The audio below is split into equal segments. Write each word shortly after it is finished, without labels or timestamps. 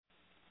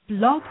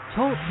Blog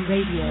Talk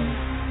Radio.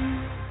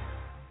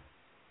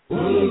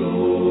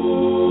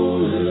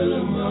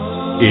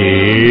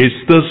 It's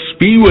the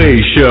Spiwe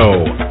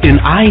Show, an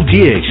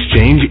idea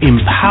exchange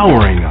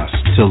empowering us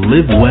to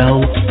live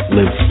well,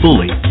 live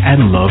fully,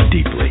 and love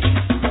deeply.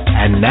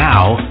 And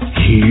now,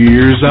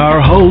 here's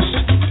our host,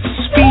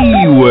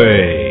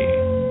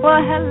 Spiwe.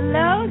 Well,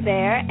 hello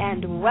there,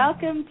 and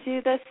welcome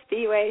to the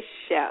Spiwe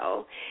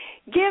Show.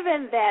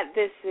 Given that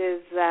this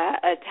is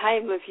a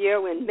time of year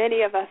when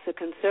many of us are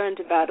concerned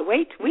about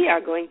weight, we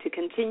are going to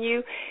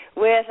continue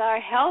with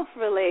our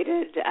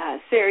health-related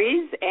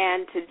series,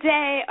 and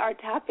today our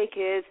topic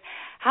is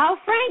how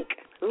Frank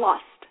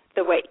lost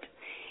the weight.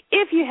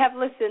 If you have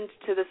listened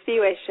to the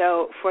Spiwe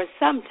Show for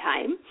some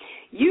time,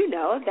 you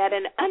know that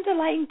an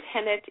underlying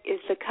tenet is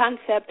the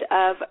concept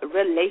of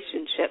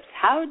relationships.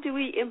 How do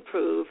we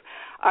improve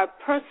our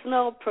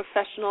personal,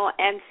 professional,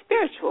 and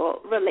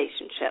spiritual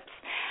relationships?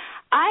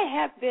 I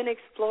have been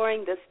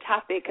exploring this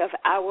topic of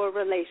our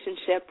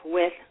relationship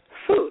with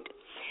food,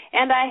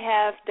 and I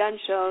have done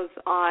shows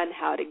on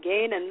how to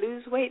gain and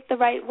lose weight the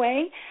right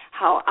way,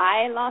 how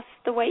I lost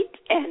the weight,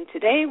 and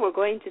today we're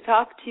going to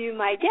talk to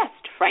my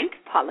guest, Frank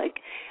Pollock,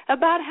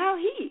 about how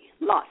he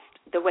lost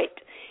the weight.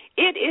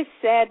 It is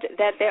said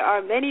that there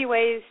are many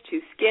ways to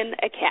skin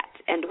a cat,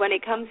 and when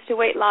it comes to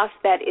weight loss,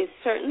 that is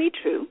certainly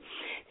true,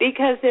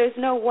 because there's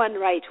no one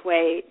right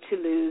way to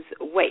lose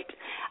weight.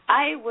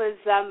 I was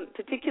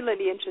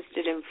particularly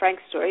interested in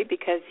Frank's story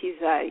because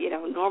he's a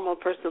normal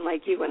person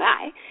like you and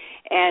I,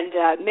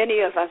 and many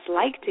of us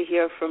like to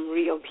hear from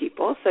real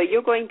people. So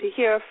you're going to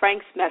hear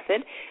Frank's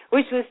method,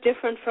 which was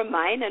different from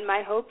mine, and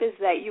my hope is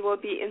that you will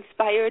be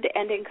inspired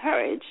and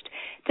encouraged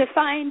to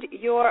find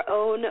your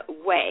own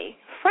way.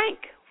 Frank,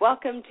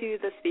 welcome to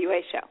the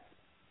Spiwe Show.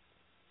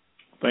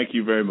 Thank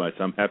you very much.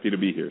 I'm happy to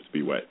be here,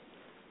 Spiwe.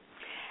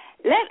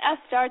 Let us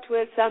start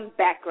with some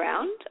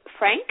background.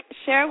 Frank,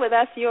 share with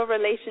us your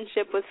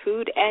relationship with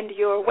food and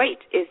your weight.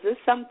 Is this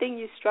something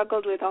you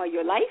struggled with all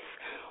your life,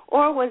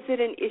 or was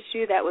it an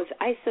issue that was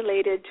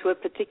isolated to a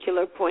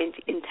particular point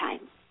in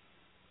time?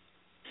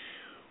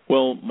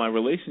 Well, my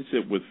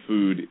relationship with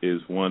food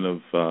is one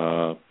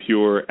of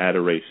pure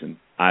adoration.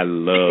 I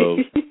love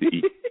to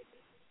eat.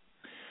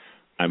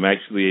 I'm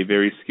actually a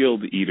very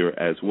skilled eater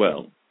as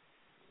well.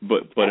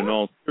 But in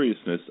all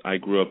seriousness, I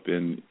grew up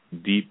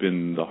deep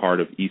in the heart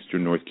of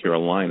eastern North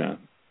Carolina,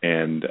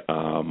 and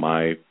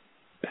my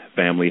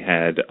family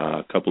had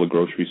a couple of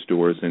grocery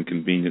stores and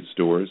convenience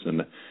stores,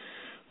 and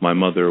my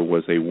mother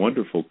was a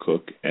wonderful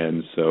cook,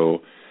 and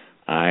so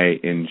I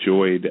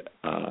enjoyed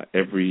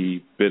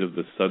every bit of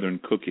the southern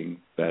cooking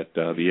that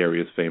the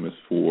area is famous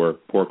for: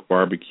 pork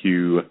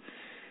barbecue,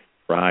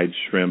 fried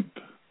shrimp,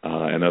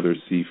 and other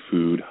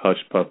seafood,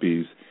 hush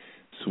puppies,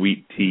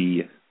 sweet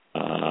tea,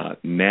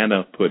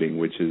 nana pudding,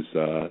 which is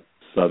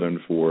southern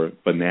for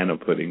banana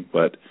pudding,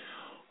 but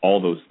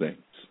all those things.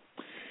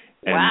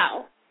 And,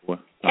 wow.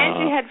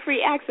 And you had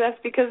free access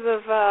because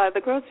of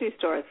the grocery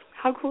stores.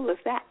 How cool is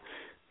that?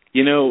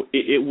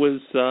 It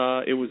was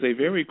a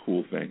very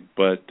cool thing,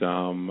 but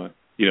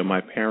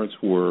my parents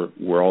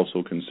were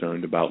also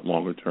concerned about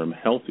longer-term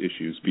health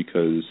issues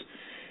because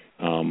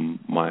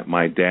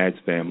my dad's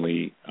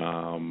family,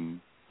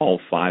 all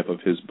five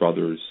of his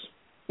brothers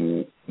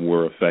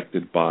were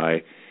affected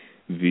by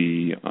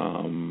the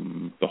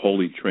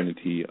holy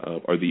trinity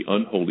or the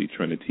unholy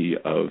trinity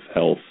of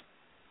health,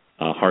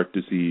 heart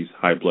disease,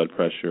 high blood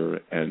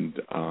pressure,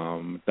 and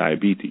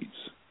diabetes.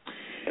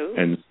 Ooh.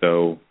 And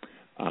so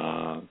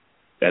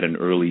at an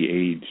early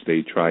age,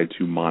 they tried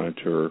to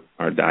monitor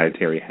our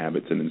dietary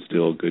habits and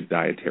instill good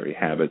dietary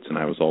habits. And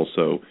I was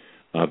also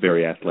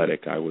very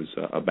athletic. I was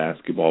a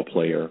basketball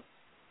player,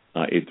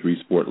 a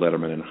three-sport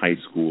letterman in high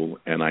school,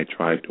 and I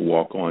tried to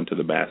walk on to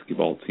the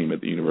basketball team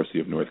at the University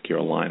of North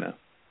Carolina.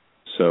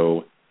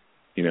 So,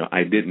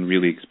 I didn't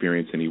really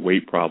experience any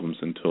weight problems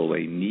until a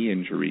knee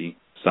injury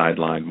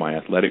sidelined my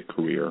athletic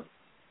career.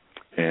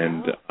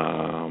 And,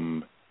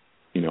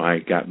 I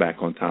got back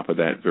on top of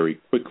that very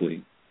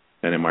quickly.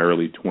 And in my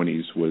early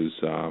 20s was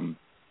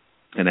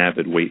an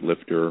avid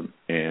weightlifter.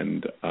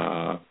 And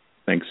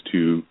thanks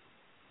to,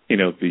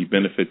 the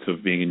benefits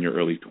of being in your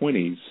early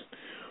 20s,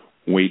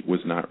 weight was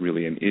not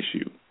really an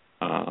issue.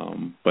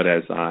 But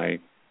as I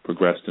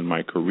progressed in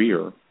my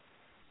career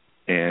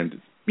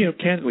and,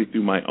 candidly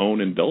through my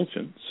own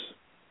indulgence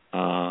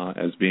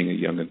as being a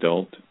young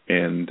adult,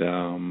 and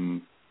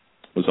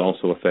was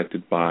also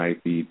affected by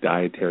the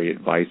dietary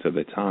advice of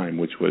the time,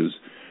 which was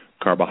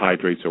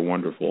carbohydrates are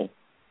wonderful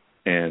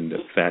and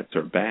fats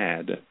are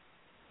bad,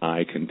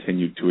 I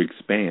continued to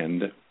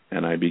expand,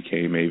 and I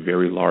became a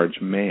very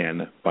large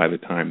man by the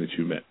time that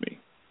you met me.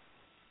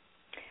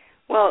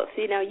 Well,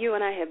 see, now you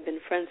and I have been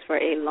friends for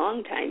a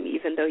long time,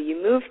 even though you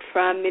moved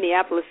from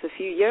Minneapolis a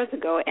few years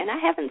ago, and I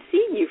haven't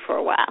seen you for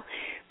a while.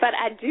 But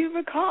I do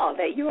recall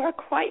that you are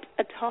quite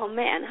a tall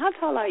man. How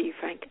tall are you,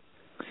 Frank?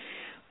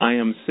 I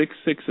am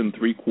 6'6"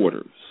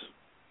 3/4".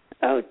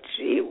 Oh,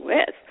 gee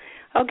whiz.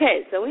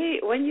 Okay, so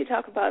when you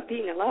talk about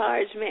being a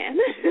large man,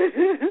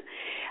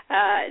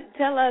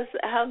 tell us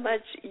how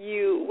much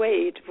you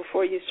weighed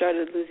before you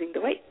started losing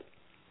the weight.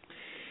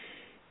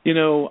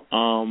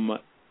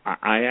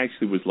 I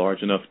actually was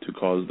large enough to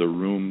cause the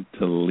room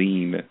to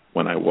lean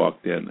when I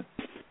walked in.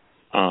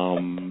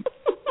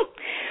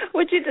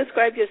 Would you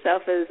describe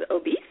yourself as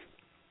obese?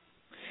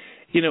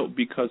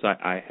 Because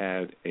I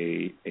had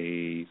a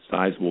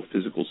sizable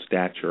physical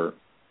stature,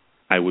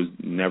 I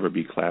would never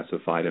be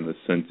classified in the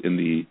sense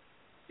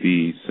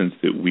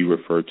that we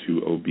refer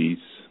to obese.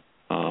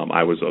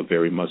 I was a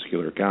very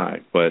muscular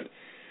guy, but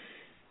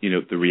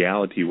the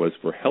reality was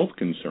for health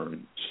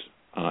concerns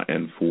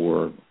and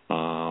for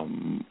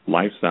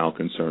lifestyle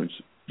concerns,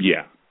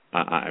 yeah,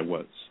 I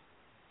was.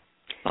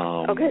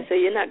 Okay, so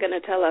you're not going to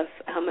tell us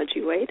how much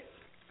you weighed?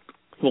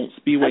 Well,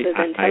 Spiwe, other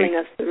than telling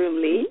us the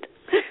room lead?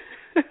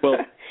 Well,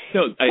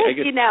 no, I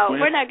guess...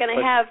 we're not going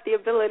to have the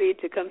ability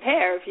to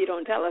compare if you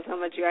don't tell us how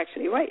much you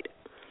actually weighed.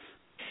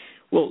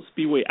 Well,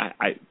 Spiwe,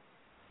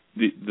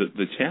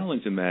 the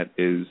challenge in that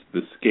is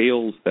the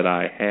scales that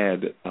I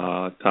had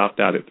topped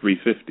out at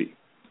 350,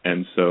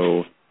 and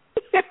so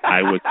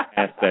I was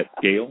at that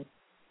scale.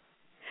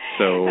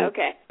 So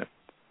okay.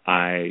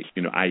 I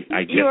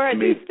guess you were at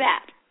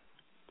that.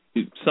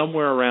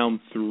 Somewhere around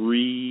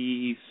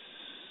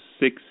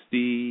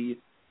 360,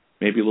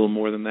 maybe a little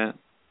more than that.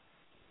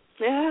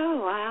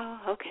 Oh, wow.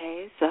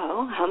 Okay. So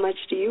how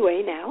much do you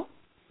weigh now?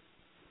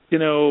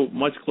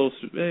 Much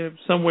closer,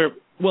 somewhere.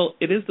 Well,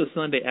 it is the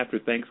Sunday after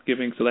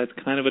Thanksgiving, so that's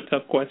kind of a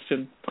tough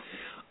question.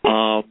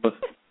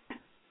 But,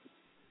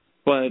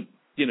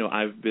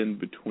 I've been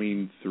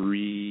between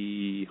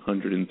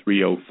 300 and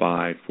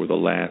 305 for the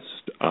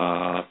last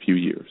few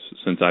years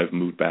since I've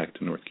moved back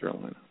to North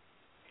Carolina.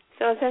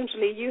 So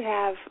essentially you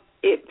have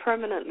it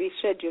permanently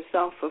shed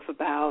yourself of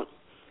about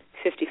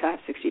 55,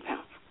 60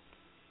 pounds.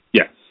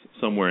 Yes,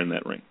 somewhere in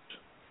that range.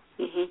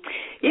 Mm-hmm.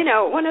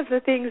 One of the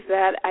things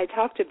that I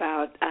talked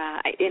about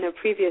in a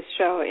previous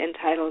show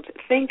entitled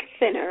Think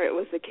Thinner, it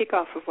was the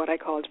kickoff of what I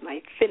called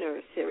my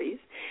Thinner series,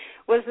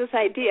 was this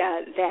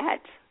idea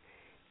that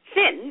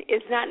thin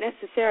is not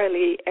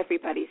necessarily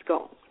everybody's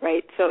goal,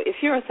 right? So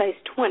if you're a size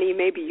 20,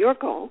 maybe your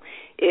goal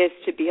is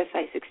to be a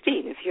size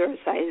 16. If you're a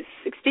size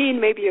 16,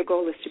 maybe your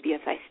goal is to be a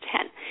size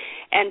 10.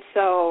 And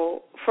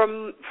so for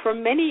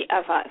many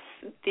of us,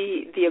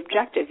 the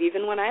objective,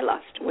 even when I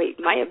lost weight,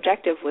 my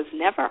objective was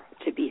never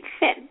to be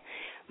thin.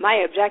 My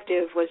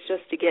objective was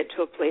just to get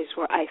to a place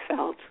where I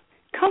felt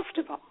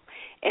comfortable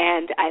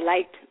and I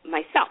liked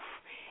myself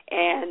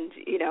and,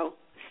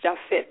 stuff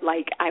fit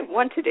like I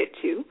wanted it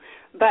to.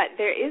 But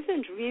there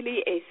isn't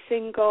really a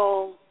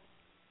single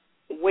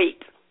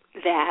weight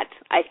that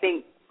I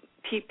think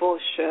people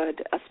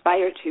should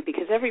aspire to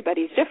because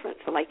everybody's different.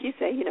 So like you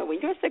say, when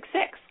you're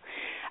 6'6",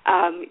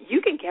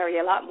 you can carry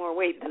a lot more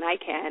weight than I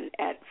can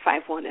at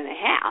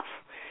 5'1.5".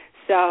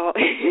 So,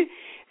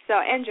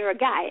 and you're a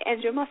guy,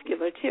 and you're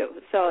muscular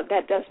too. So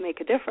that does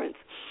make a difference.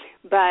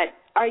 But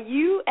are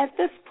you at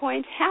this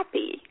point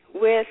happy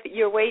with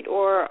your weight,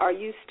 or are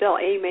you still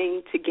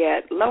aiming to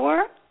get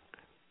lower?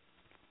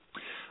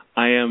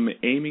 I am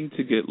aiming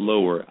to get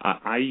lower.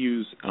 I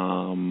use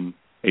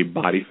a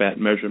body fat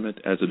measurement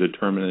as a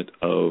determinant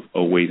of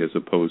a weight as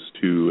opposed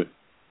to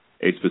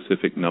a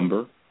specific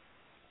number.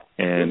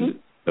 And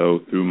so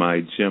through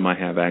my gym, I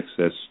have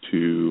access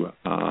to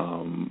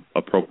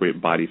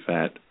appropriate body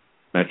fat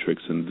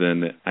metrics. And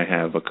then I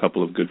have a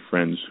couple of good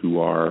friends who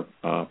are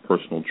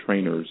personal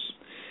trainers,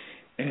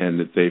 and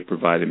that they've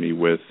provided me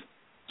with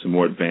some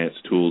more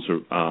advanced tools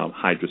or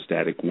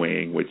hydrostatic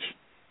weighing, which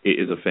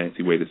is a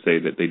fancy way to say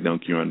that they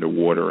dunk you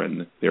underwater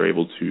and they're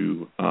able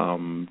to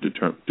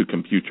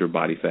compute your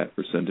body fat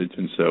percentage.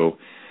 And so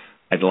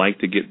I'd like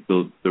to get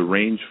the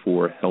range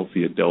for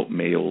healthy adult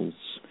males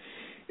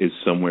is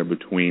somewhere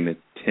between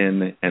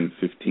 10 and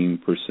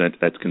 15%.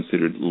 That's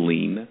considered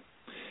lean.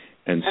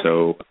 And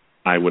so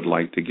I would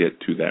like to get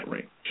to that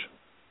range.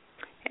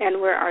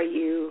 And where are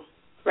you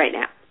right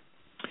now?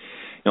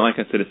 And like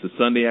I said, it's the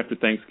Sunday after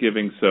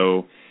Thanksgiving,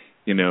 so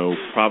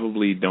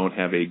probably don't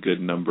have a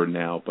good number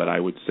now, but I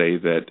would say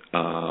that,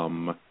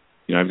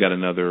 I've got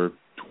another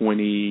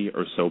 20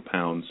 or so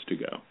pounds to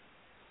go.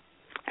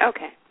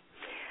 Okay.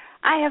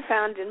 I have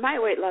found in my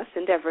weight loss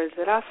endeavors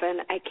that often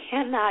I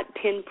cannot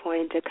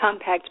pinpoint a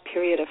compact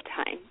period of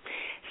time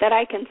that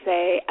I can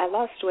say I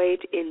lost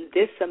weight in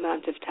this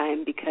amount of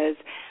time because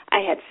I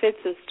had fits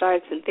and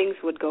starts and things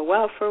would go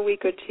well for a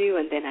week or two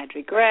and then I'd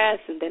regress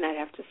and then I'd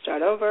have to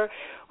start over.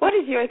 What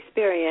is your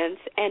experience,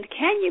 and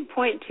can you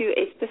point to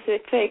a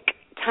specific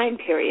time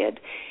period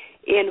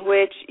in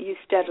which you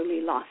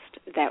steadily lost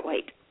that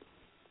weight?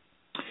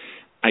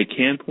 I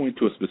can point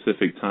to a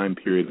specific time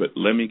period, but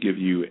let me give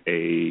you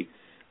a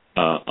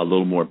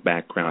little more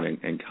background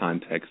and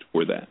context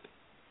for that.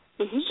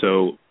 Mm-hmm.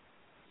 So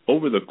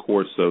over the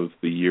course of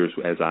the years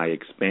as I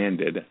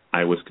expanded,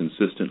 I was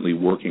consistently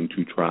working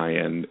to try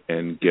and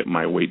get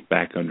my weight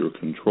back under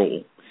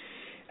control.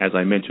 As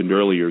I mentioned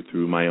earlier,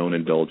 through my own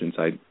indulgence,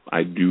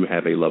 I do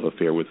have a love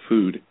affair with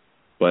food,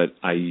 but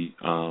I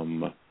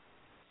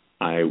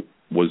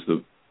was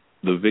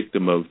the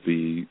victim of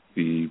the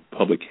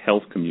public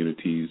health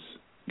community's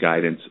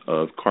guidance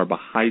of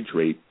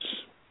carbohydrates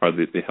are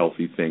the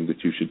healthy thing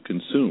that you should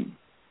consume.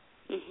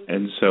 Mm-hmm.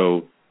 And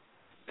so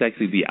it's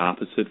actually the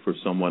opposite for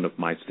someone of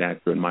my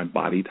stature and my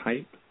body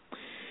type.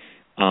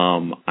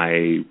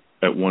 I,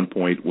 at one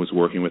point, was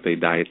working with a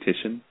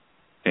dietitian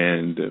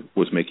and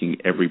was making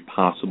every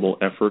possible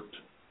effort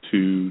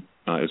to,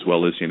 as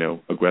well as,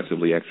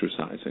 aggressively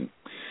exercising.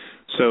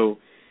 So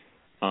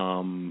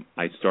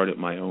I started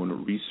my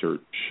own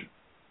research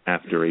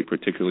after a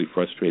particularly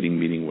frustrating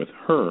meeting with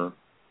her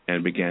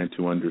and began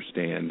to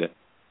understand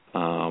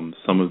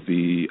some of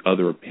the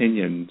other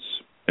opinions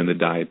in the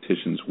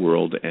dietitian's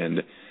world and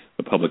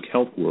the public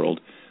health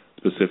world,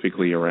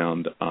 specifically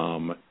around,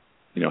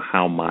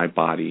 how my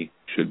body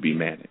should be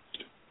managed.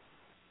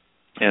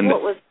 And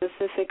what was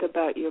specific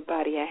about your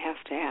body, I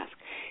have to ask?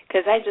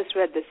 Because I just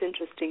read this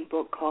interesting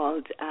book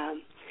called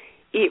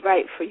Eat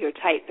Right for Your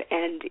Type,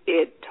 and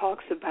it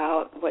talks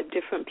about what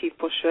different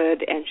people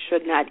should and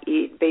should not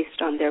eat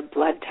based on their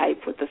blood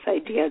type, with this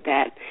idea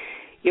that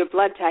your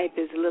blood type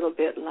is a little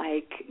bit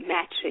like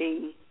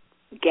matching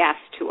gas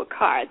to a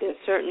car. There's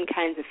certain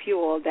kinds of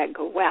fuel that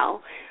go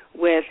well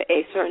with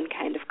a certain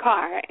kind of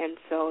car, and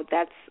so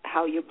that's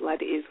how your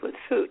blood is with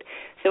food.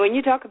 So when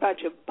you talk about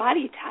your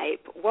body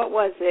type, what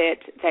was it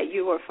that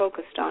you were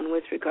focused on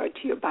with regard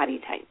to your body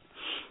type?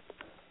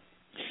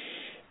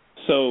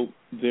 So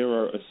there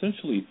are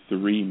essentially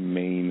three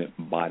main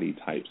body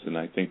types, and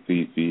I think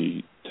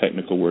the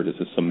technical word is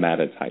a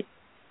somatotype.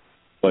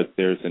 But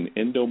there's an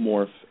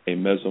endomorph, a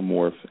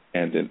mesomorph,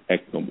 and an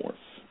ectomorph.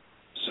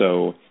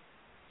 So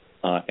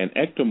an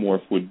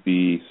ectomorph would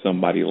be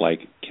somebody like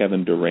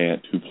Kevin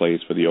Durant, who plays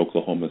for the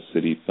Oklahoma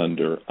City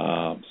Thunder,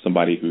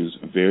 somebody who's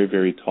very,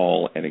 very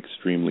tall and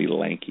extremely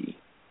lanky.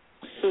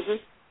 Mm-hmm.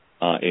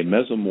 A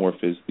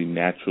mesomorph is the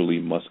naturally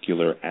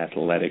muscular,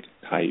 athletic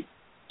type,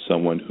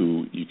 someone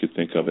who you could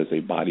think of as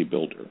a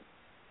bodybuilder.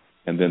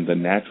 And then the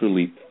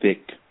naturally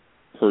thick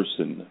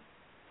person,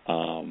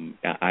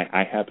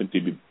 I happen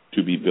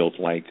to be built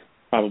like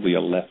probably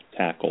a left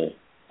tackle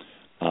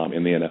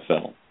in the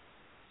NFL.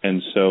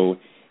 And so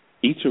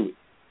each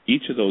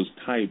of those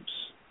types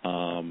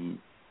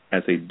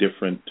has a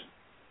different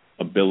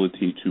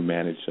ability to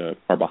manage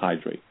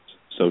carbohydrates.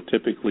 So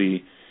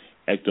typically,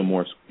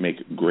 ectomorphs make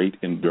great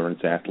endurance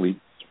athletes,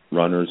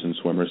 runners and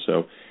swimmers,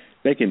 so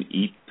they can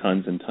eat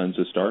tons and tons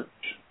of starch.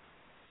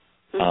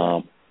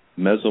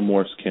 Mm-hmm.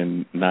 Mesomorphs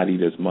can not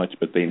eat as much,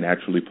 but they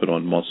naturally put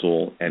on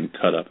muscle and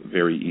cut up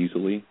very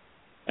easily.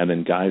 And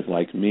then guys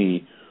like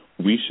me,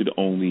 we should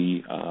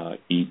only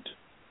eat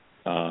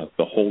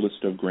the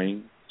wholest of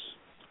grains,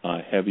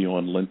 heavy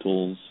on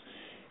lentils,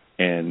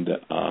 and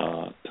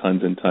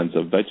tons and tons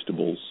of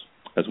vegetables,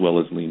 as well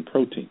as lean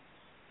protein.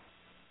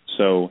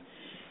 So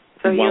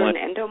you're an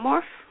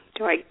endomorph?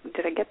 Did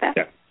I get that?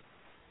 Yeah.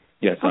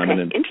 Yes, okay, I'm an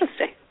endomorph.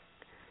 Interesting.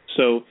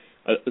 So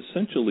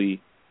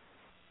essentially,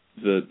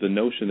 the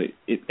notion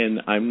that,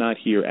 and I'm not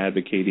here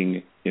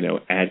advocating,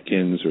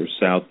 Atkins or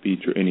South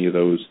Beach or any of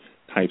those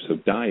types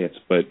of diets,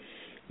 but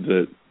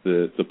the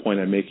point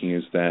I'm making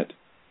is that,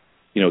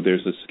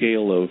 there's a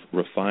scale of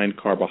refined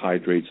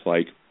carbohydrates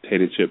like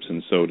potato chips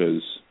and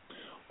sodas,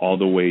 all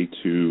the way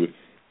to,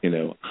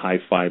 high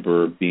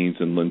fiber beans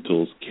and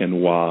lentils,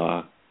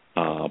 quinoa,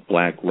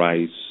 black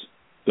rice,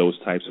 those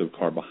types of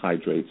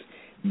carbohydrates.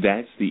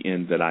 That's the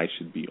end that I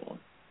should be on.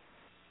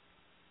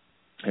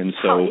 And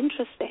so, how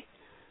interesting.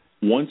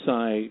 Once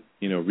I,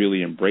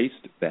 really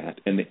embraced that,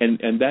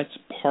 and that's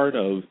part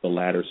of the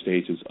latter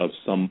stages of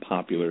some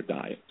popular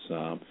diets.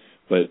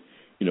 But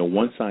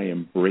once I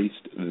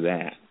embraced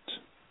that,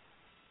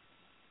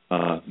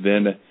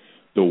 then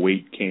the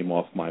weight came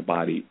off my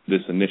body.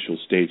 This initial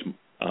stage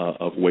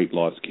of weight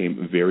loss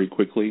came very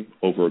quickly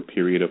over a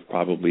period of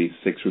probably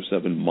 6 or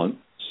 7 months.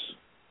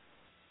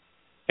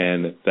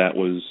 And that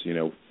was,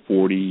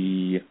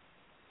 40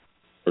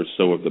 or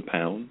so of the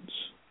pounds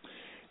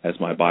as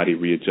my body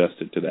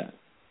readjusted to that.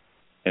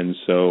 And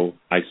so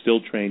I still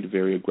trained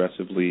very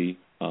aggressively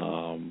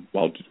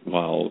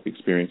while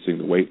experiencing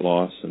the weight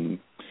loss, and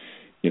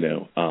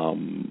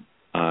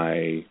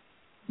I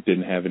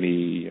didn't have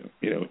any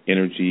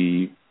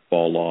energy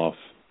fall off.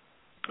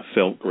 I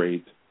felt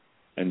great,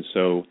 and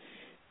so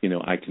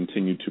I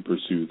continued to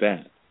pursue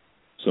that.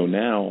 So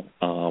now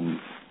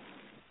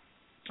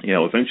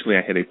eventually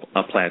I hit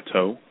a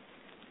plateau,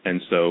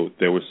 and so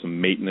there was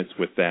some maintenance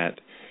with that.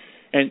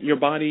 And your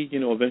body,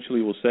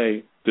 eventually will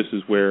say, this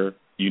is where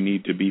you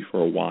need to be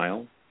for a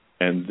while,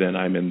 and then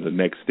I'm in the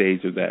next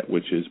stage of that,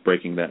 which is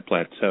breaking that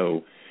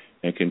plateau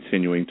and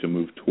continuing to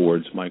move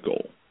towards my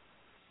goal.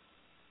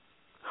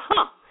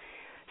 Huh.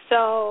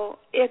 So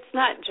it's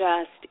not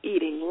just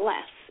eating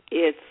less,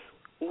 it's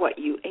what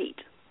you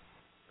ate.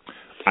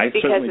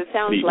 Because it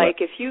sounds like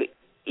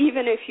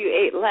even if you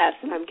ate less,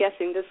 and I'm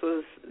guessing this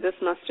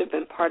must have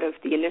been part of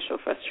the initial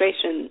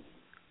frustration,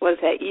 was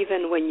that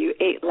even when you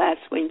ate less,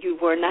 when you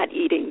were not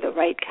eating the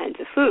right kinds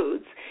of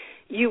foods,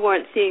 you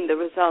weren't seeing the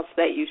results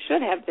that you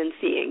should have been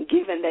seeing,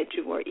 given that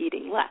you were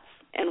eating less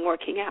and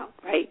working out,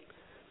 right?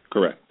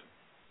 Correct.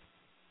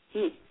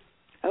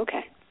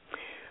 Okay.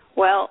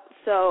 Well,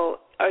 so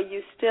are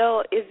you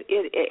still,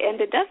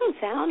 and it doesn't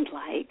sound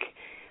like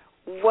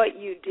what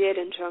you did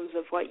in terms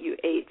of what you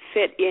ate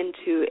fit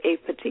into a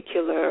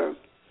particular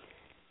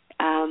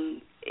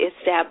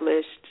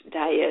established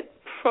diet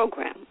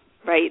program,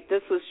 right?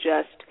 This was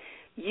just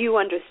you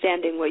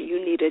understanding what you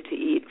needed to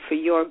eat for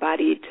your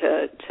body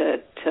to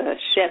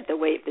shed the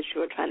weight that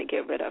you were trying to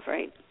get rid of,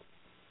 right?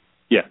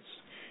 Yes.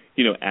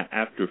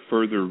 After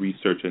further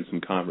research and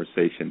some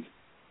conversations,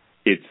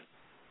 it's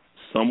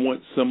somewhat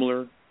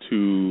similar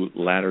to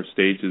latter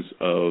stages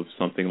of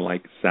something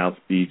like South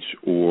Beach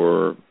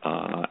or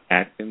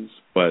Atkins,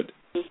 but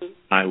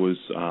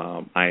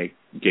I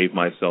gave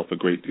myself a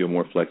great deal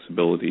more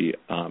flexibility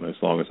as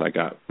long as I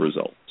got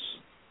results.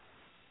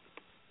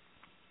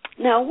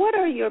 Now, what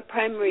are your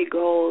primary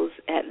goals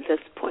at this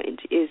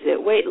point? Is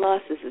it weight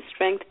loss? Is it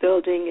strength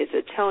building? Is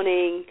it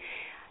toning?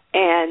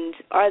 And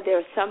are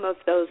there some of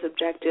those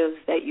objectives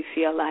that you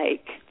feel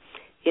like,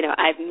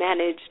 I've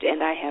managed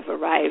and I have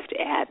arrived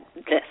at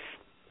this?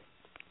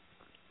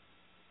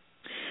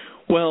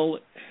 Well,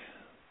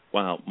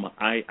 wow,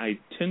 I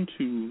tend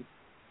to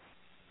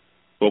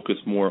focus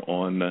more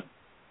on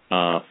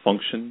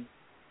function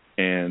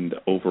and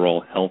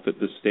overall health at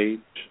this stage.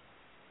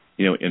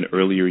 In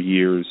earlier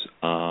years,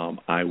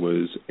 I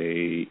was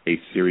a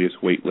serious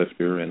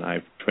weightlifter, and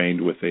I've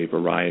trained with a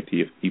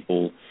variety of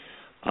people.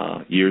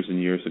 Years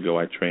and years ago,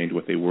 I trained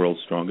with a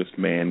World's Strongest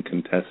Man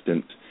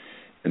contestant.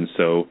 And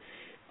so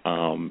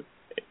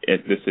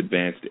at this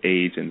advanced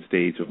age and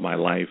stage of my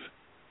life,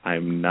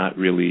 I'm not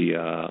really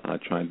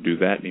trying to do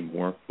that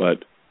anymore.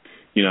 But,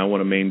 I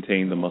want to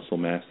maintain the muscle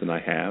mass that I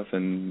have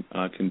and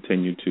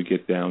continue to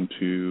get down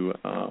to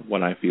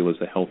what I feel is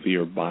a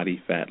healthier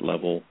body fat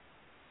level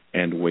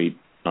and weight,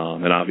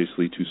 and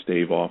obviously to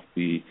stave off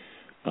the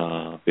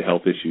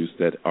health issues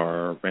that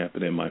are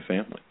rampant in my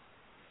family.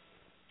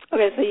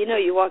 Okay, so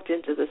you walked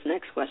into this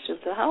next question.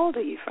 So how old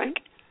are you, Frank?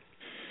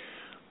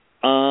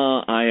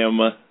 I am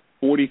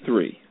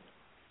 43.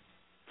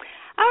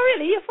 Oh,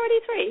 really? You're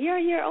 43. You're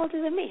a year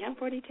older than me. I'm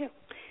 42.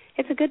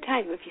 It's a good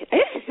time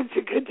It's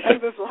a good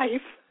time of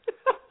life.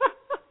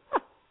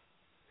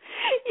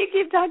 You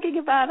keep talking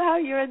about how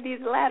you're in these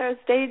latter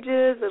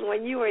stages, and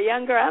when you were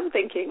younger, I'm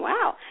thinking,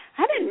 wow,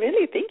 I didn't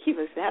really think he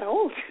was that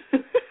old.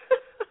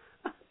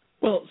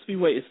 Well,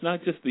 Spiwe, it's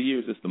not just the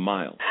years, it's the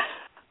miles.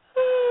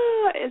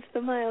 It's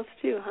the miles,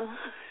 too, huh?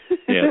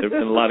 Yeah, there have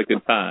been a lot of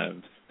good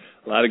times.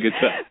 A lot of good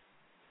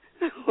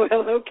times.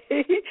 Well,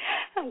 okay.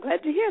 I'm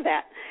glad to hear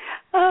that.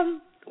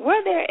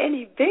 Were there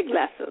any big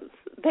lessons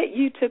that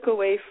you took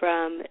away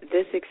from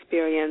this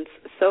experience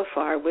so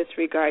far with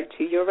regard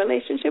to your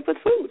relationship with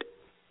food?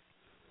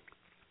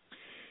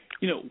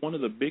 One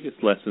of the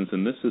biggest lessons,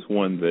 and this is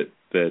one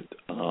that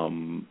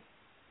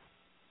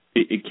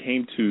it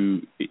came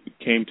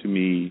to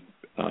me.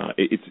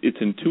 It's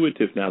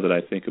intuitive now that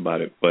I think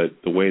about it, but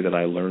the way that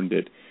I learned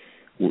it,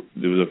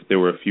 there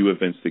were a few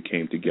events that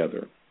came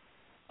together.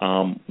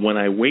 When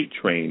I weight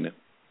train,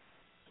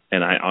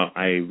 and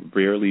I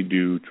rarely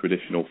do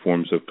traditional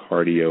forms of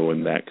cardio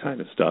and that kind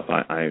of stuff.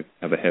 I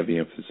have a heavy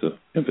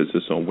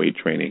emphasis on weight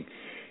training.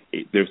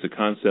 There's the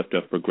concept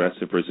of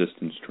progressive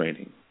resistance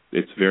training.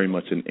 It's very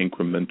much an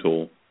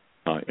incremental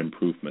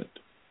improvement.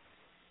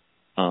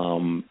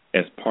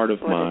 As part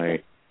of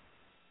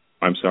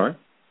I'm sorry?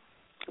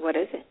 What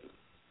is it?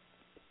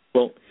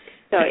 Well,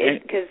 so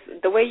because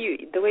the way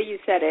you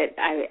said it,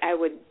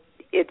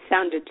 it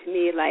sounded to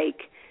me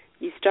like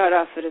you start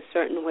off at a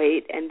certain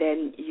weight and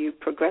then you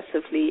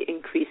progressively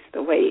increase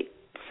the weight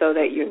so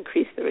that you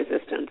increase the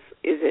resistance.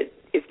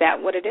 Is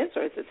that what it is,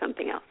 or is it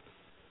something else?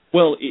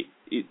 Well,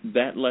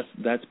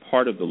 that's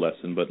part of the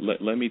lesson, but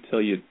let me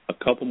tell you a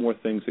couple more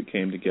things that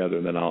came together,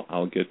 and then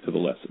I'll get to the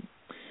lesson.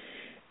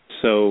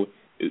 So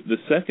the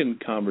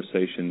second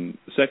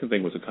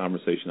thing was a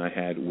conversation I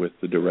had with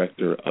the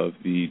director of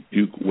the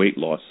Duke Weight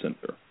Loss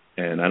Center.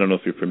 And I don't know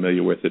if you're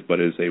familiar with it, but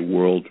it is a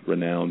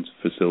world-renowned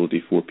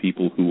facility for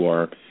people who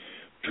are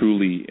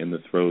truly in the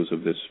throes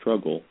of this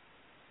struggle.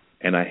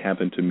 And I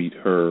happened to meet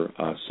her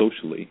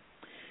socially,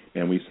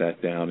 and we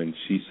sat down, and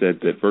she said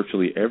that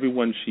virtually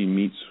everyone she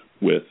meets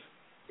with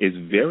is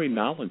very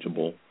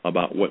knowledgeable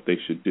about what they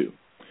should do,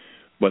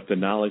 but the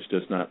knowledge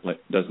does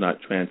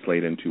not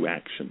translate into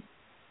action.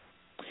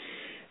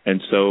 And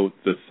so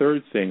the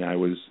third thing, I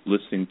was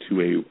listening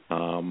to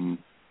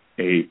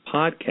a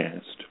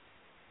podcast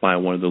by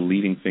one of the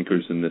leading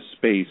thinkers in this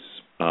space,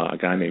 a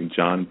guy named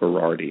John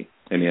Berardi,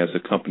 and he has a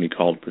company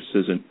called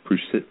Precision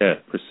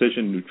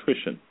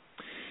Nutrition.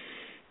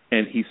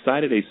 And he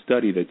cited a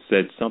study that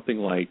said something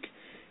like,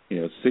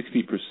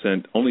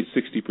 60%, only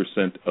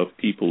 60% of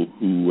people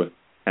who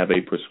have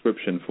a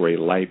prescription for a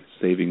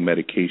life-saving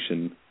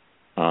medication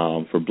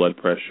for blood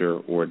pressure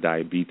or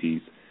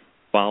diabetes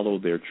follow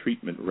their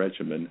treatment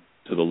regimen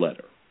to the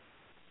letter.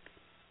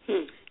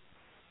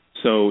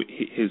 So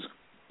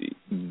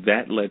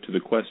that led to the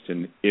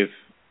question, if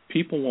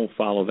people won't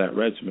follow that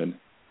regimen,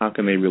 how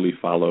can they really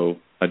follow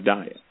a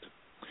diet?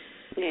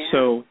 Yeah.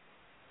 So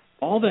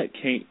all that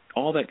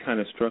kind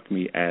of struck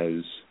me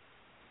as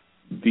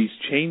these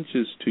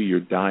changes to your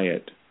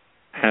diet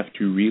have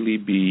to really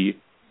be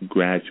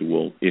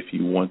gradual if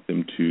you want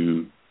them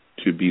to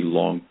be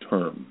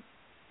long-term.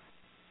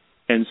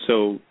 And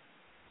so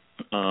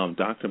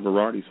Dr.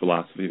 Berardi's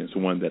philosophy is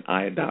one that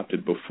I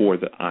adopted before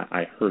that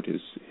I heard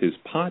his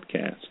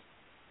podcast.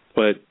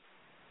 But,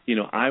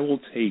 I will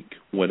take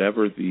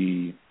whatever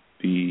the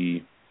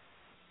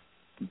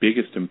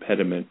biggest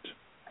impediment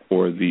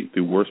or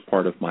the worst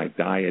part of my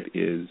diet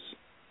is,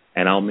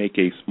 and I'll make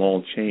a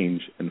small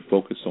change and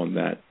focus on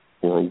that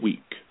for a week.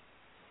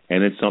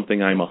 And it's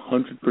something I'm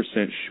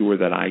 100% sure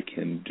that I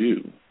can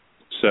do.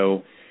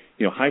 So,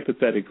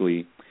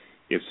 hypothetically,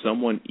 if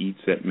someone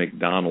eats at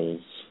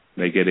McDonald's,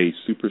 they get a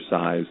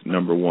supersized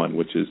number one,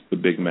 which is the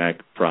Big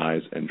Mac,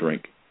 fries, and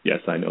drink. Yes,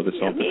 I know this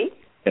off the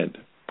head.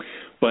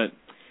 But,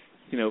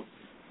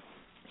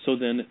 so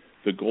then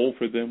the goal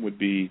for them would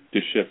be to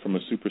shift from a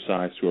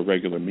supersized to a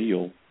regular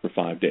meal for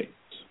 5 days.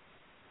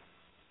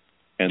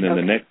 And then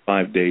the next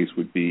 5 days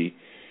would be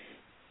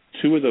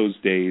 2 of those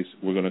days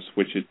we're going to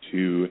switch it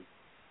to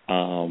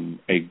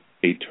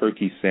a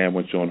turkey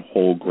sandwich on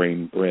whole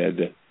grain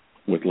bread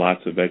with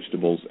lots of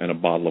vegetables and a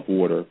bottle of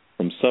water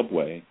from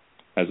Subway,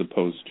 as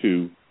opposed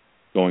to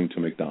going to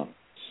McDonald's.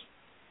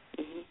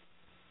 Mm-hmm.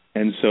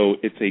 And so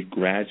it's a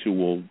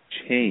gradual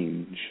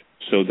change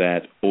so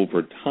that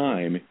over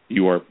time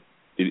you are,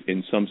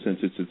 in some sense,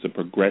 it's a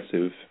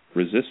progressive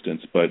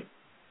resistance, but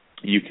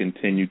you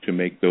continue to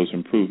make those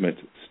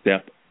improvements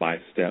step by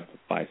step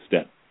by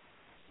step.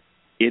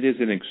 It is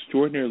an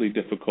extraordinarily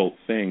difficult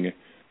thing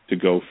to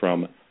go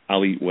from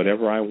I'll eat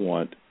whatever I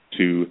want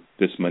to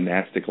this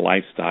monastic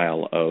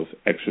lifestyle of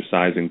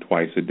exercising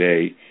twice a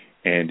day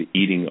and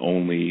eating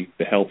only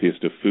the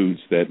healthiest of foods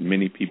that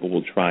many people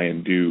will try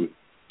and do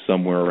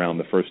somewhere around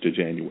the 1st of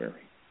January.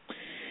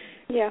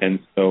 Yeah. And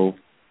so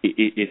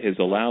it has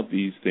allowed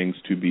these things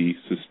to be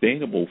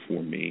sustainable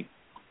for me,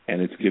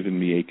 and it's given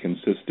me a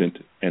consistent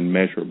and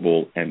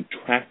measurable and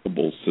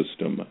trackable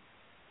system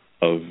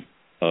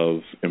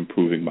of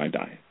improving my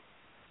diet.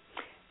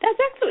 That's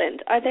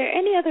excellent. Are there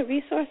any other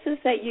resources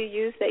that you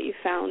use that you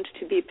found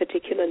to be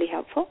particularly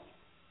helpful?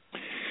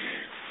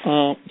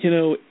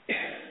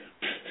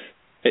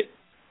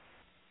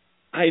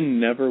 I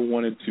never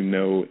wanted to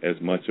know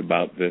as much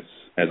about this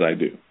as I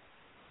do.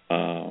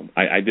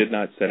 I did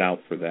not set out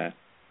for that.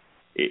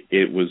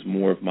 It was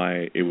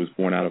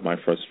born out of my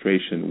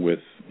frustration with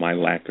my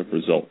lack of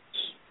results.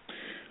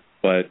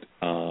 But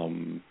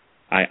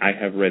I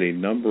have read a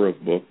number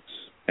of books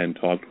and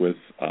talked with,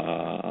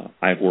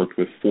 I've worked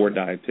with 4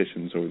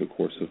 dietitians over the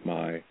course of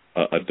my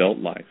adult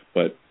life.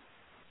 But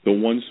the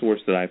one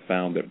source that I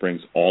found that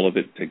brings all of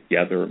it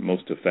together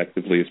most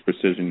effectively is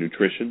Precision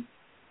Nutrition.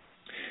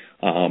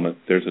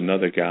 There's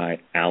another guy,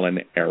 Alan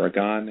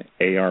Aragon,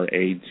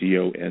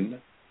 Aragon,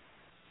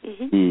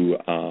 mm-hmm. who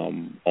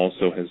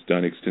also has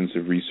done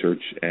extensive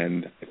research,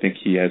 and I think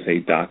he has a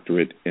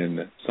doctorate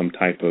in some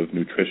type of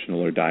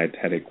nutritional or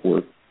dietetic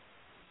work.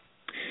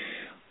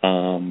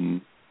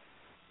 And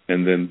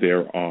then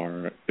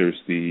there's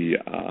the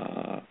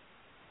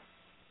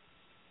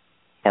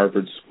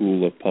Harvard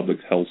School of Public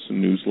Health's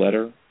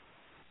newsletter,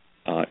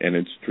 and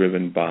it's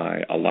driven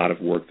by a lot of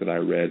work that I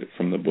read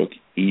from the book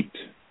Eat,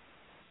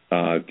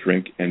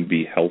 Drink, and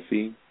Be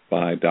Healthy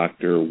by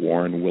Dr.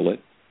 Warren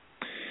Willett.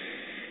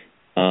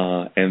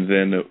 And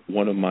then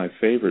one of my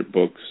favorite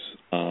books,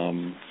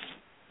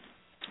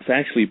 it's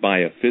actually by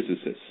a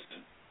physicist.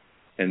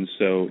 And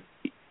so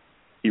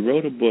he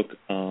wrote a book,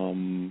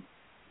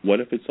 What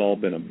If It's All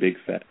Been a Big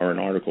Fat, or an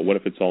article, What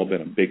If It's All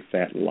Been a Big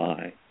Fat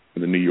Lie,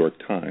 in the New York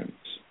Times.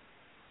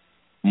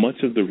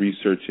 Much of the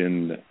research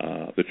in,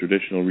 the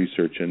traditional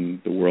research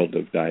in the world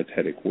of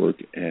dietetic work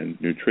and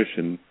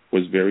nutrition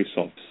was very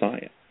soft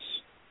science.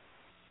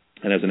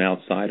 And as an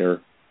outsider,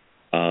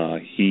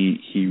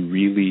 he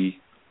really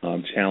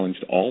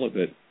challenged all of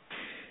it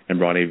and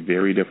brought a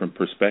very different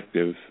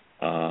perspective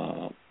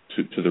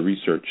to the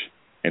research.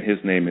 And his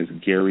name is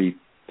Gary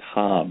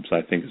Taubes,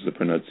 I think is the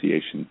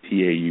pronunciation,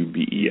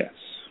 Taubes.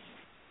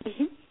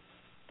 Mm-hmm.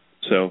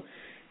 So,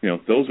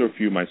 those are a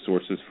few of my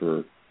sources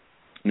for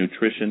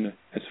nutrition.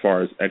 As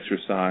far as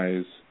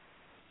exercise,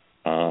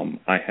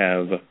 I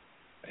have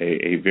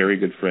a very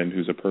good friend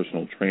who's a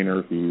personal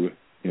trainer who,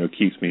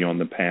 keeps me on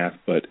the path,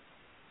 but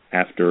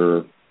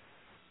after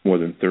more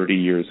than 30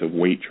 years of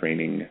weight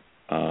training,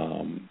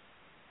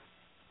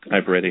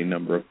 I've read a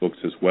number of books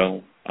as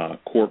well.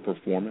 Core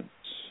Performance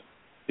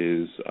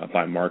is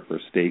by Mark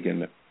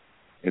Verstegen,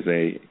 is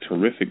a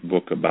terrific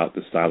book about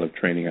the style of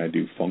training I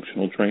do,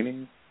 functional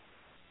training.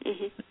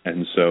 Mm-hmm.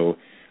 And so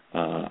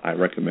I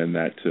recommend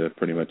that to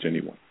pretty much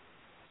anyone.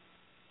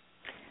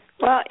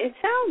 Well, it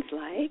sounds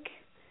like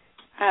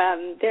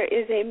there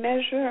is a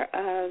measure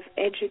of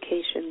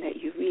education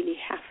that you really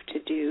have to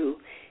do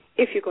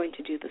if you're going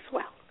to do this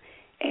well.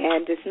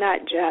 And it's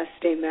not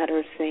just a matter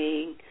of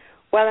saying,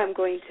 well, I'm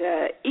going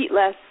to eat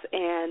less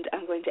and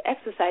I'm going to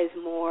exercise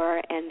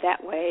more, and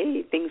that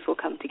way things will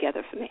come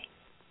together for me.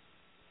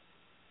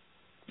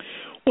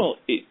 Well,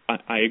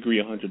 I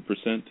agree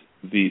 100%.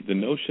 The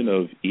notion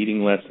of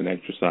eating less and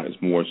exercise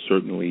more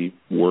certainly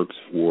works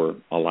for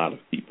a lot of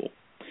people.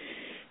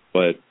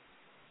 But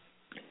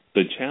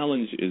the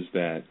challenge is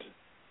that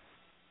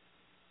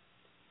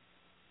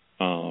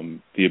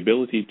the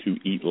ability to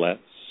eat less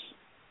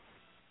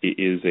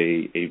is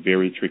a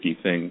very tricky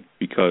thing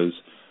because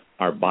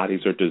our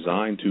bodies are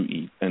designed to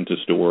eat and to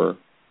store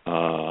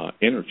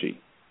energy.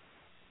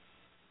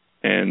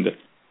 And,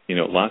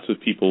 lots of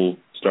people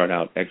start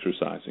out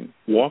exercising.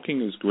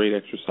 Walking is great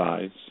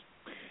exercise,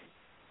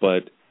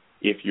 but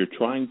if you're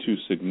trying to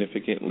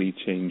significantly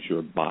change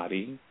your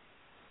body,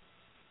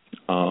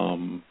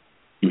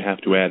 you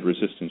have to add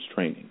resistance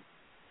training.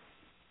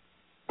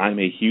 I'm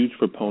a huge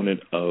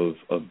proponent of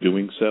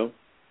doing so.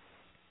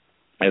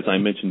 As I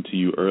mentioned to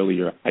you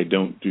earlier, I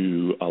don't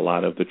do a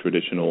lot of the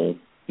traditional,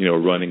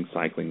 running,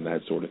 cycling,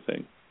 that sort of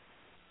thing.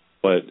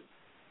 But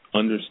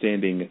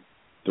understanding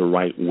the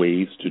right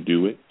ways to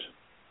do it,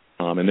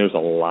 and there's a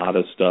lot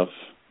of stuff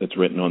that's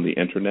written on the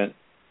internet,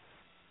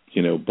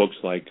 books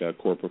like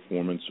Core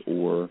Performance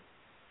or,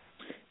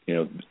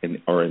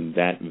 are in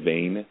that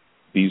vein.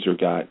 These are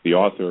the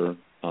author,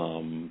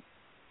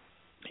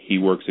 he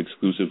works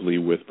exclusively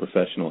with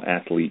professional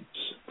athletes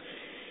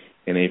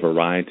in a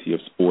variety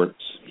of sports.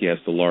 He has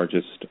the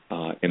largest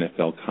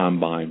NFL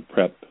combine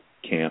prep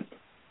camp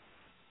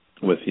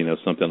with,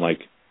 something like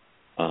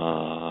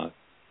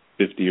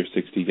 50 or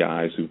 60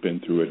 guys who've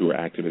been through it who are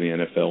active in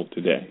the NFL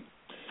today.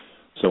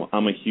 So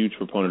I'm a huge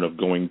proponent of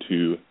going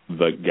to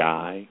the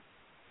guy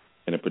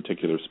in a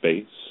particular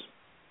space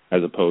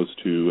as opposed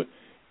to,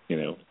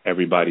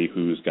 everybody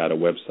who's got a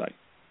website.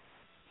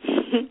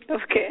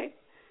 Okay.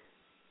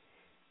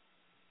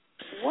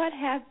 What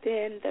have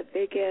been the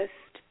biggest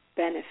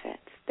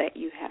benefits that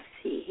you have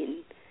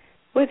seen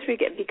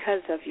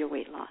because of your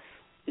weight loss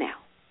now?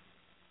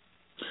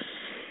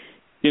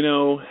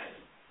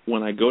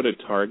 When I go to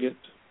Target,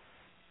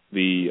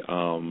 the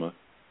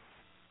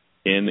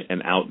in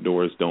and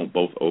outdoors don't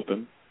both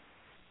open.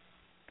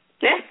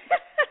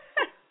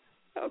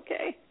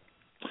 Okay.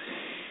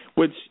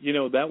 Which,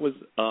 that was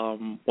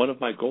one of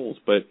my goals.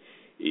 But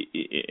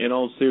in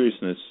all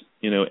seriousness,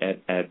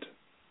 at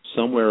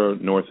somewhere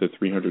north of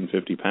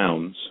 350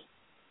 pounds,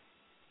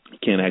 you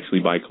can't actually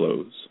buy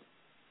clothes.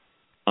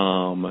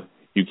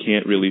 You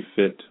can't really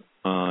fit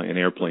in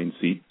airplane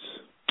seats.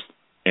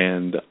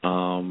 And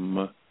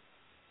well,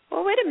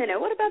 wait a minute.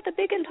 What about the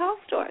big and tall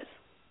stores?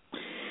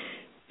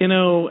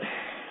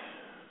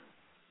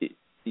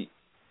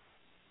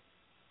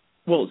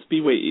 Well,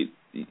 Spiwe,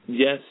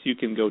 yes, you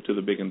can go to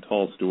the big and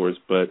tall stores,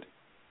 but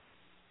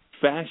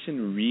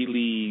fashion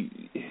really,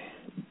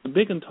 the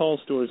big and tall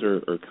stores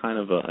are kind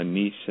of a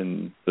niche,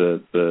 and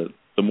the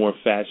more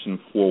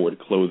fashion-forward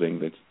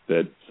clothing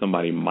that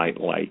somebody might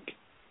like,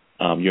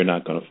 you're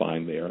not going to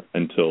find there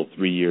until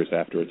 3 years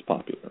after it's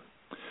popular.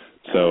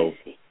 So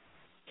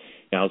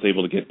I was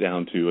able to get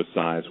down to a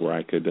size where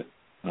I could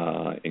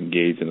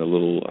engage in a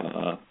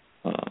little.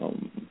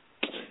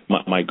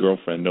 My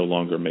girlfriend no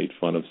longer made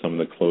fun of some of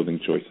the clothing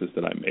choices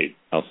that I made.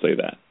 I'll say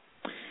that.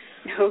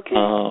 Okay.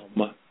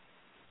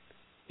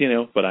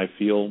 But I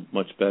feel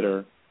much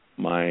better.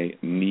 My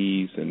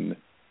knees and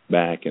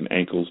back and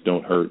ankles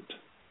don't hurt,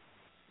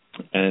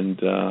 and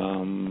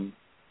I'm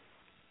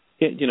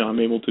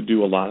able to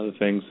do a lot of the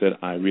things that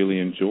I really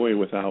enjoy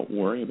without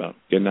worrying about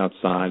getting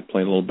outside,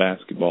 playing a little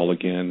basketball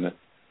again.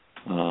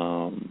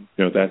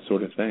 That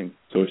sort of thing.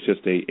 So it's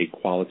just a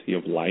quality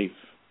of life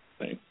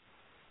thing.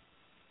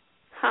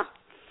 Huh.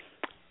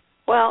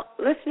 Well,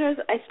 listeners,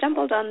 I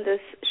stumbled on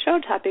this show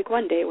topic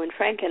one day when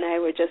Frank and I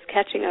were just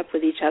catching up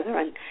with each other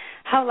on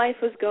how life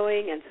was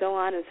going and so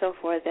on and so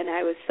forth, and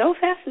I was so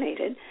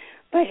fascinated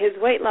by his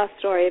weight loss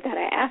story that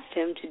I asked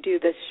him to do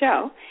this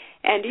show.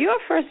 And your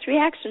first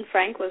reaction,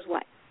 Frank, was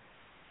what?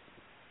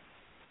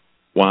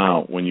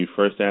 Wow. When you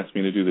first asked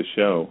me to do the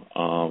show,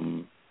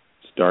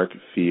 stark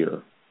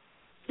fear.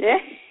 Yeah.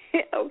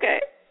 Okay.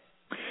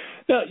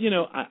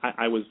 No,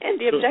 I was... And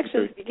the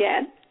objections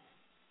began.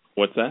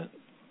 What's that?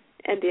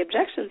 And the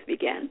objections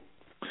began.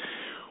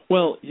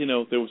 Well,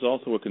 there was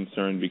also a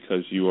concern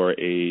because you are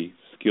a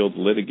skilled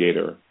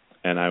litigator,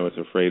 and I was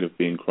afraid of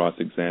being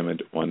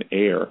cross-examined on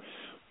air.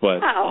 But,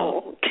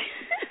 wow.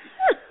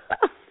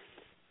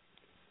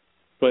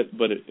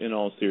 But in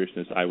all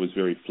seriousness, I was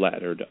very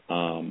flattered.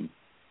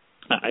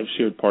 I've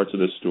shared parts of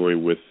this story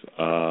with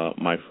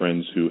my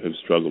friends who have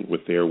struggled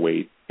with their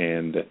weight,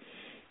 and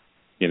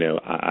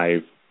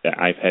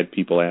I've had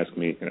people ask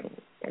me,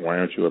 why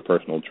aren't you a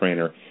personal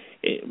trainer?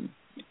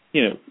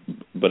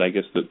 But I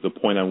guess the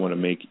point I want to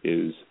make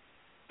is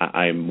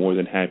I am more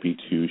than happy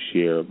to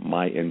share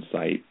my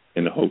insight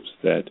in the hopes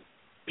that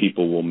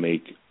people will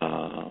make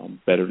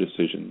better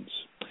decisions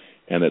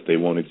and that they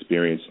won't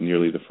experience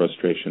nearly the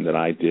frustration that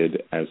I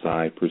did as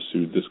I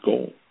pursued this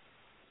goal.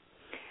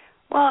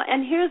 Well,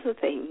 and here's the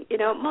thing.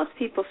 Most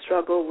people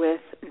struggle with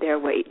their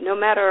weight. No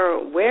matter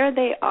where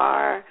they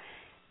are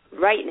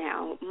right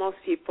now, most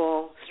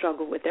people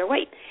struggle with their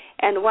weight.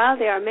 And while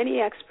there are many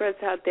experts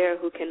out there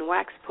who can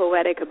wax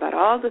poetic about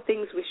all the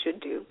things we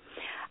should do,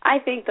 I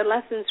think the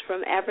lessons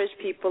from average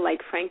people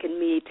like Frank and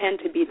me tend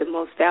to be the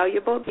most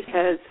valuable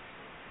because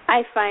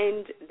I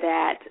find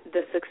that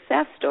the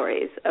success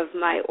stories of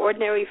my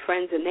ordinary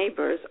friends and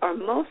neighbors are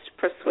most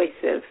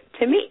persuasive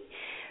to me.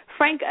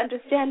 Frank,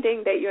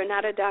 understanding that you're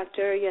not a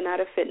doctor, you're not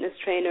a fitness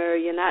trainer,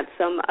 you're not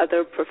some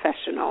other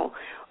professional,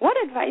 what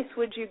advice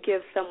would you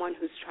give someone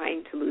who's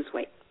trying to lose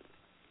weight?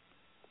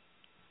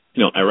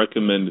 I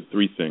recommend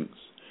 3 things.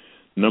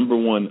 Number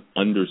 1,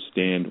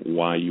 understand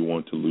why you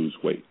want to lose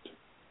weight.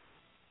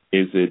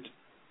 Is it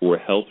for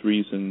health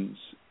reasons?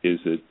 Is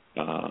it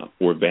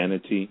for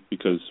vanity?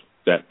 Because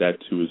that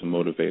too is a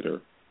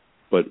motivator.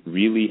 But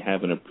really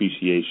have an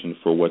appreciation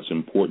for what's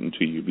important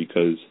to you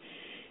because,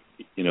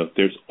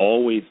 there's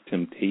always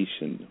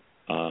temptation.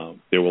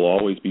 There will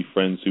always be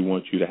friends who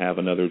want you to have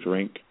another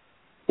drink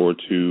or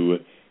to,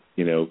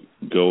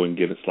 go and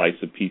get a slice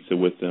of pizza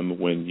with them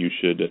when you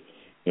should,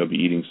 be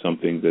eating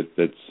something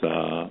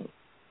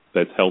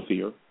that's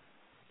healthier.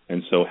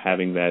 And so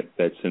having that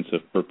sense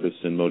of purpose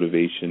and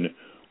motivation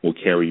will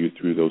carry you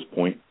through those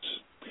points.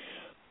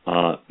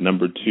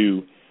 Number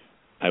 2,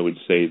 I would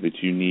say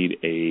that you need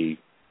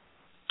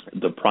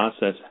the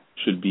process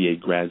should be a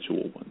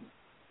gradual one.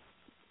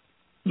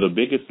 The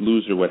Biggest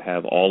Loser would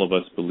have all of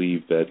us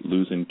believe that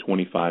losing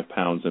 25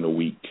 pounds in a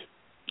week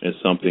is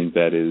something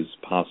that is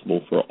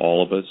possible for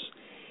all of us.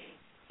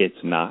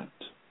 It's not.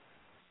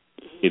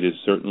 It is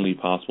certainly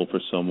possible for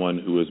someone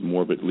who is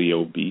morbidly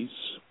obese,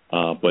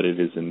 but it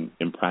is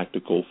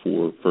impractical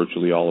for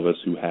virtually all of us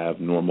who have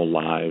normal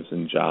lives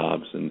and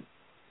jobs and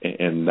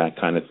that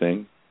kind of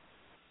thing.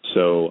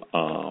 So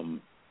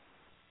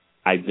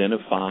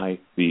identify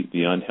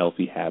the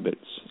unhealthy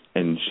habits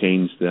and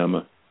change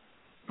them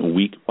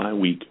week by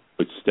week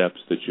with steps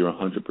that you're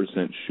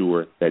 100%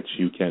 sure that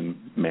you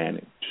can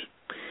manage.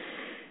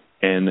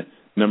 And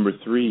number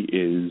 3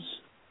 is,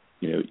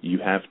 you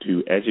have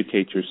to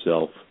educate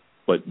yourself,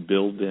 but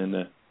build in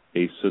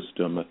a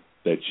system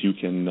that you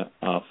can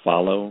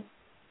follow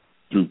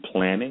through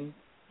planning.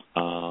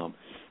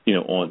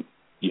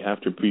 You have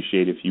to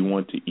appreciate if you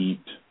want to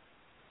eat,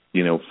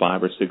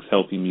 5 or 6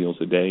 healthy meals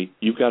a day,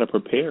 you've got to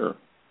prepare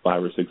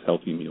 5 or 6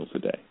 healthy meals a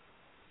day.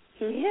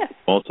 Yes.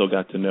 Also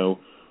got to know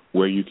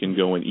where you can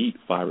go and eat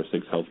 5 or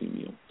 6 healthy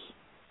meals.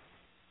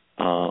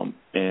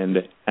 And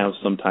have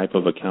some type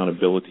of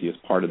accountability as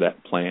part of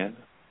that plan.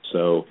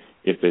 So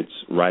if it's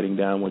writing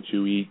down what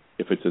you eat,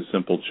 if it's a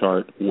simple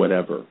chart,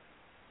 whatever.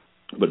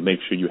 But make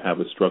sure you have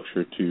a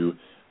structure to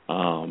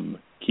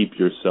keep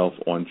yourself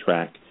on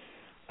track,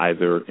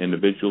 either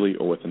individually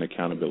or with an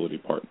accountability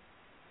partner.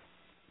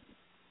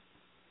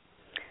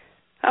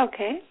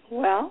 Okay.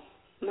 Well,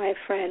 my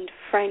friend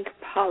Frank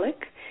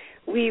Pollock,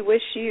 we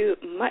wish you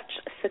much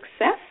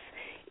success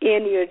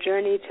in your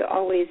journey to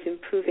always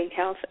improving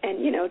health. And,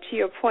 to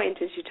your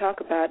point, as you talk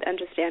about,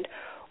 understand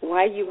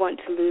why you want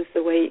to lose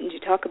the weight and you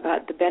talk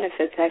about the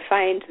benefits, I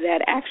find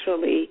that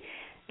actually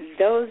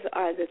those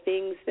are the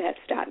things that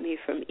stop me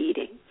from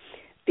eating,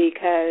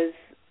 because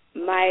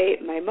my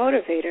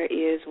motivator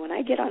is when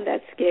I get on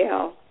that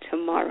scale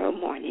tomorrow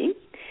morning,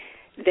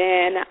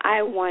 then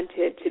I want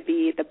it to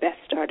be the best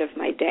start of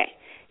my day.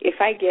 If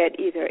I get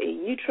either a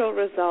neutral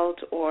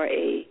result or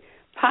a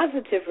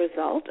positive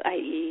result,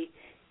 i.e.,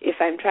 if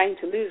I'm trying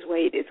to lose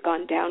weight, it's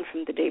gone down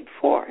from the day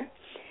before,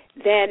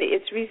 then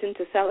it's reason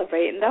to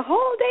celebrate, and the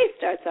whole day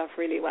starts off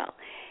really well.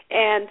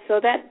 And so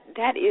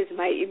that is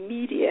my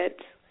immediate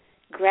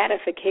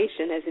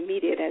gratification, as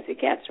immediate as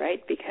it gets,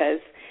 right? Because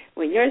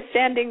when you're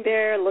standing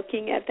there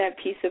looking at that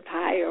piece of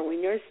pie, or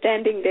when you're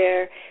standing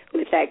there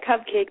with that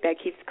cupcake that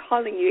keeps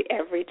calling you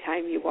every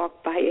time you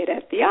walk by it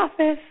at the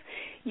office,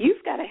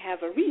 you've got to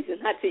have a reason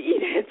not to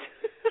eat it.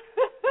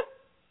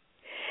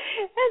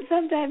 And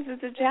sometimes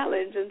it's a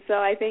challenge. And so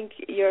I think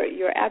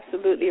you're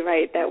absolutely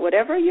right that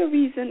whatever your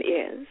reason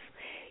is,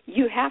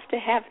 you have to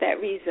have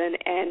that reason,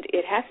 and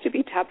it has to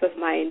be top of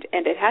mind,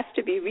 and it has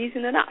to be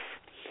reason enough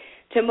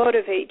to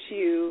motivate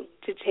you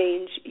to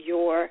change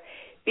your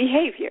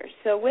behavior.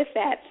 So with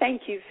that,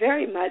 thank you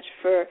very much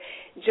for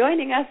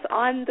joining us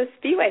on the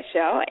Spiwe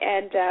Show,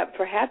 and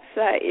perhaps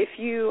if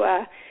you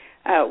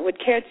would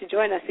care to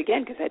join us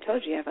again, because I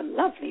told you have a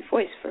lovely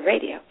voice for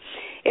radio,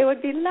 it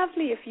would be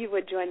lovely if you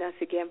would join us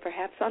again,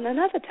 perhaps on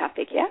another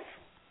topic, yes?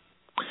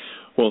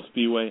 Well,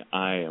 Spiwe,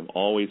 I am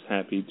always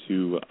happy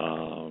to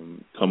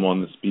come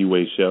on the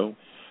Spiwe Show.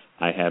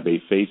 I have a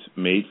face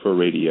made for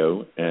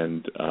radio,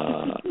 and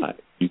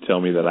you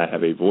tell me that I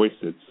have a voice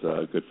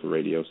that's good for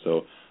radio,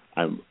 so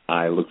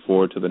I look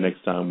forward to the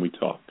next time we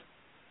talk.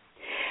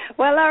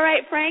 Well, all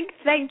right, Frank,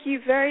 thank you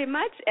very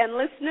much. And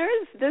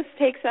listeners, this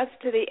takes us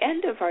to the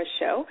end of our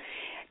show.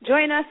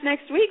 Join us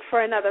next week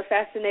for another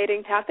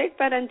fascinating topic.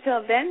 But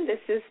until then, this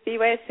is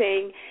Spiwe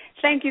saying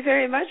thank you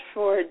very much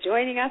for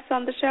joining us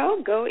on the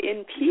show. Go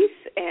in peace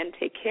and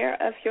take care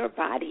of your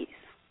bodies.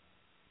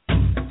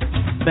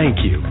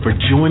 Thank you for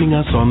joining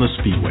us on The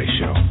Spiwe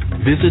Show.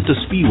 Visit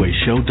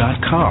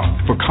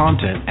thespiweshow.com for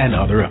content and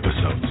other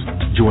episodes.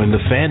 Join the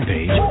fan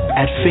page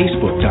at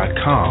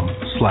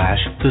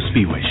facebook.com/The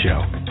Spiwe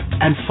Show.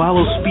 and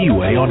follow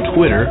Spiwe on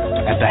Twitter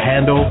at the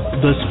handle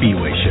The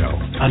Spiwe Show.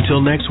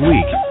 Until next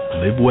week,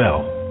 live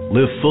well,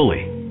 live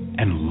fully,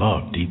 and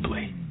love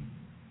deeply.